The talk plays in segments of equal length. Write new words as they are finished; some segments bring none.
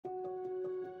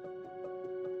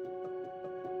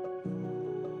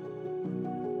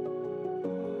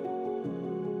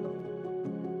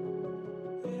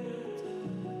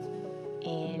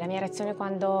mia reazione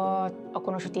quando ho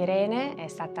conosciuto Irene è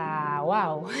stata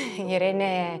wow.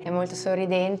 Irene è molto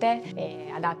sorridente e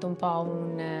ha dato un po'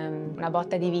 una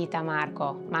botta di vita a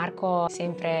Marco. Marco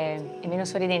sempre è meno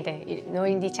sorridente,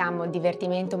 noi diciamo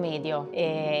divertimento medio,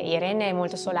 e Irene è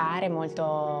molto solare,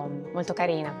 molto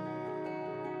carina.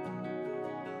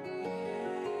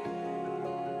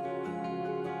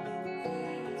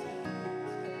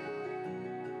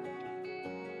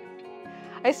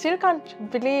 I still can't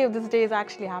believe this day is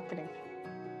actually happening.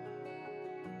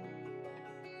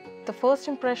 The first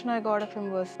impression I got of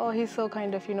him was, oh, he's so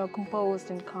kind of, composed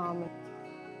and calm.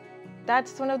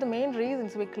 That's one of the main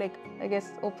reasons we click. I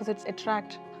guess opposites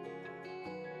attract.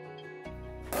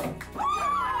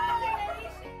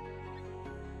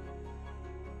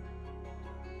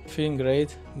 Feeling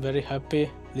great, very happy,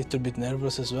 a little bit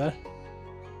nervous as well.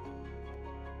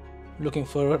 Looking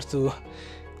forward to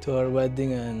our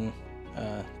wedding and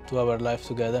to our life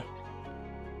together.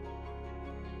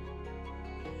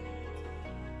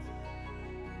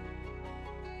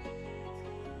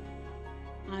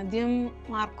 ആദ്യം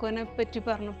മാർക്കോനെ പറ്റി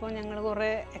പറഞ്ഞപ്പോൾ ഞങ്ങൾ കുറേ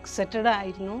excited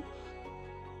ആയിരുന്നു.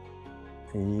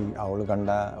 അവൾ കണ്ട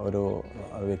ഒരു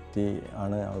വ്യക്തി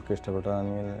ആണ് അവൾക്ക്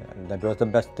ഇഷ്ടപ്പെട്ടതാണെങ്കിൽ that was the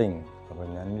best thing. അപ്പോൾ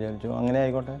ഞാൻ വിചാരിച്ചു അങ്ങനെ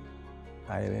ആയിക്കോട്ടെ.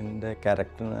 ഐറിൻ്റെ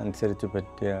ക്യാരക്ടറിനനുസരിച്ച്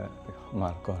പറ്റിയ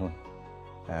മാർക്കോണ്.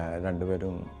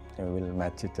 രണ്ടുപേരും will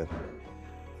match it other.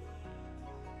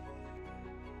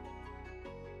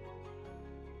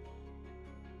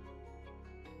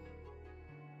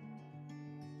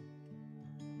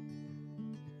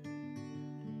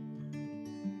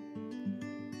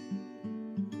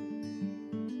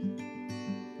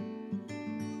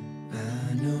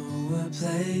 I know a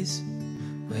place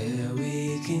where we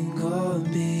can go and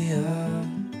be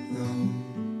alone.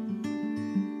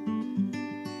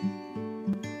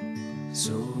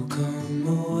 So come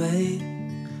away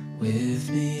with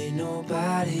me,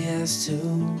 nobody has to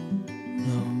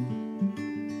know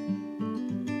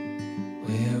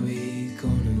where we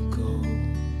gonna go.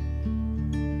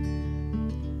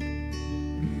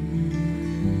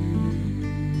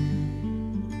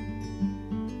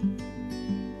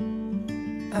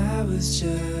 I was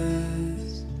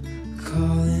just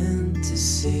calling to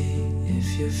see if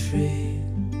you're free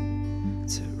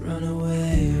to run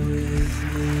away with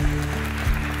me.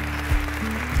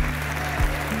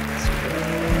 To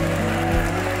run away.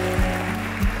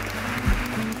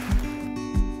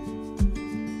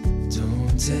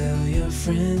 Don't tell your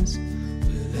friends,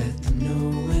 we'll let them know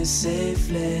we're safe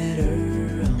later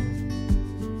on.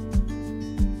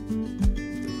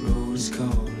 The road's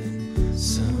calling,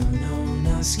 sun on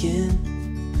our skin,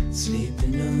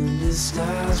 sleeping under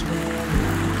stars when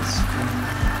it's gone.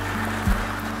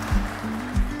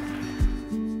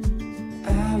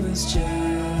 I was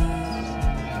just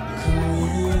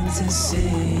calling to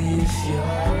see if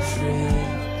you're free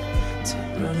to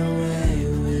run away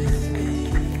with me.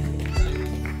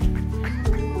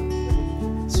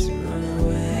 To run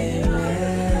away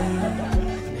with me.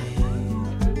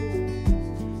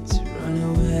 To run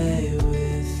away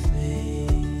with me.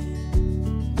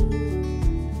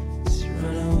 To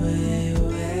run away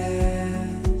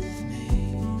with me.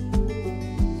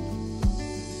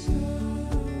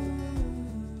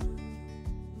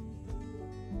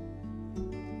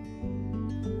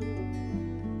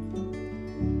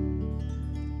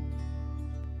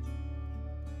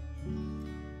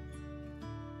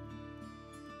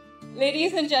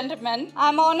 Ladies and gentlemen,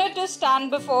 I'm honored to stand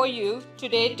before you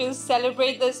today to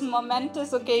celebrate this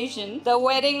momentous occasion, the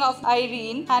wedding of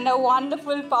Irene and her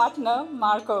wonderful partner,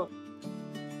 Marco.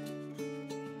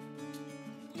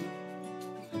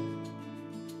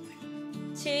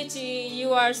 Chichi, you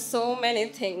are so many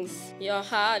things. Your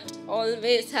heart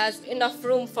always has enough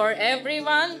room for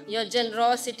everyone. Your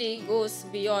generosity goes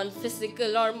beyond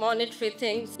physical or monetary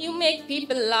things. You make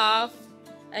people laugh,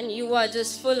 and you are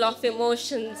just full of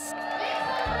emotions.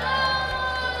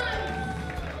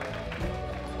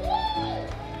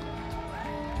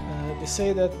 They say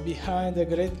that behind a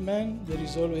great man there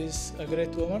is always a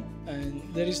great woman, and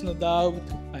there is no doubt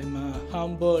I'm a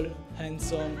humble,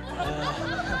 handsome,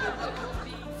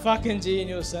 fucking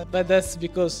genius. But that's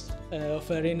because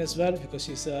of Irene as well, because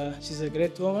she's a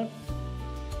great woman.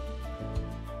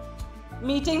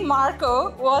 Meeting Marco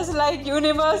was like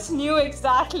universe knew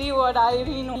exactly what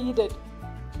Irene needed.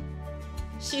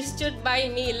 She stood by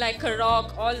me like a rock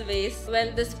always when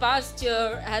this past year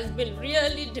has been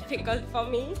really difficult for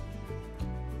me.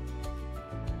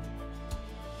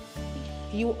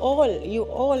 You all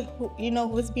who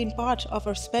who's been part of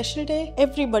our special day,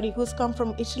 everybody who's come from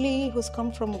Italy, who's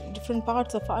come from different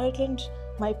parts of Ireland,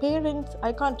 my parents,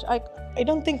 I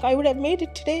don't think I would have made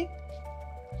it today.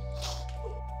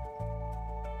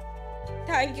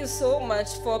 Thank you so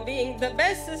much for being the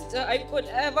best sister I could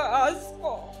ever ask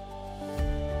for.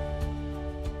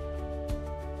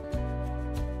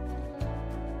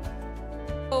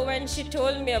 When she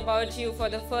told me about you for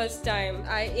the first time,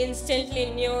 I instantly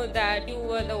knew that you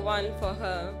were the one for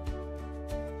her.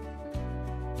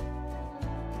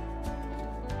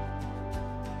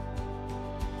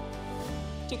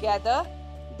 Together,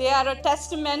 they are a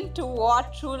testament to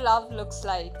what true love looks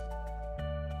like.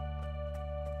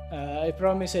 I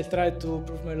promise I'll try to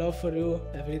prove my love for you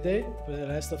every day for the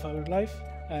rest of our life.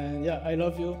 And yeah, I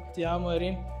love you. Ti amo,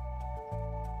 Irene.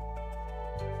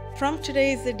 From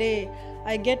today is the day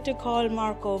I get to call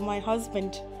Marco my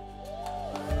husband.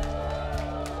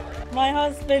 My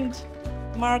husband,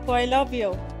 Marco, I love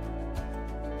you.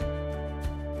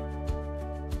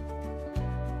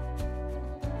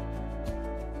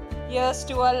 Here's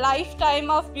to a lifetime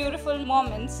of beautiful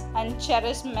moments and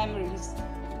cherished memories.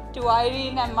 To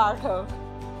Irene and Marco.